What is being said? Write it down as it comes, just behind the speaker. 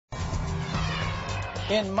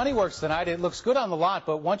In Money Works tonight, it looks good on the lot,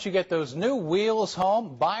 but once you get those new wheels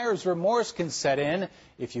home, buyer's remorse can set in.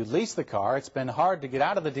 If you lease the car, it's been hard to get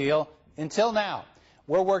out of the deal until now.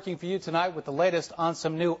 We're working for you tonight with the latest on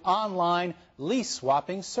some new online lease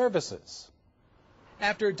swapping services.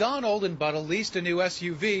 After Dawn Oldenbuttle leased a new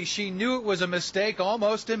SUV, she knew it was a mistake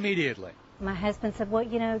almost immediately. My husband said, well,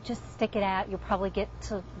 you know, just stick it out. You'll probably get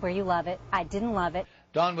to where you love it. I didn't love it.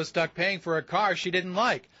 Dawn was stuck paying for a car she didn't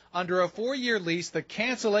like. Under a 4-year lease, the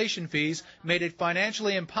cancellation fees made it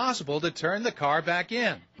financially impossible to turn the car back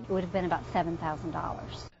in. It would have been about $7,000.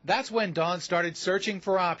 That's when Dawn started searching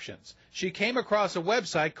for options. She came across a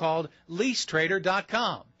website called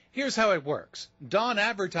LeaseTrader.com. Here's how it works. Dawn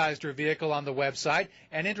advertised her vehicle on the website.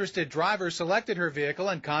 An interested driver selected her vehicle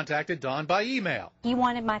and contacted Dawn by email. He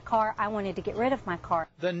wanted my car. I wanted to get rid of my car.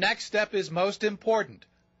 The next step is most important.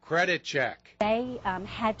 Credit check. They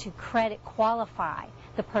had to credit qualify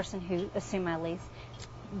the person who assumed my lease,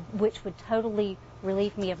 which would totally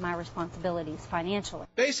relieve me of my responsibilities financially.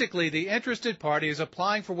 Basically, the interested party is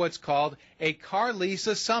applying for what's called a car lease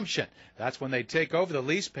assumption. That's when they take over the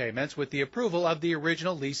lease payments with the approval of the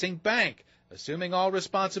original leasing bank, assuming all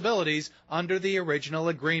responsibilities under the original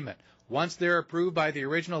agreement. Once they're approved by the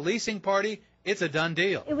original leasing party, it's a done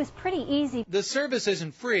deal. It was pretty easy. The service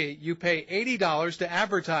isn't free. You pay $80 to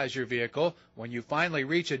advertise your vehicle. When you finally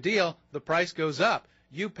reach a deal, the price goes up.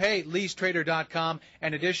 You pay LeaseTrader.com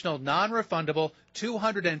an additional non-refundable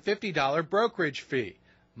 $250 brokerage fee.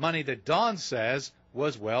 Money that Dawn says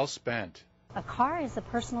was well spent. A car is a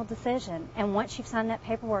personal decision, and once you've signed that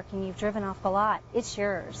paperwork and you've driven off the lot, it's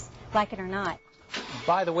yours, like it or not.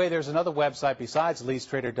 By the way, there's another website besides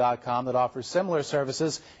LeaseTrader.com that offers similar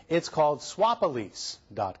services. It's called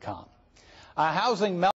SwapAlease.com. Housing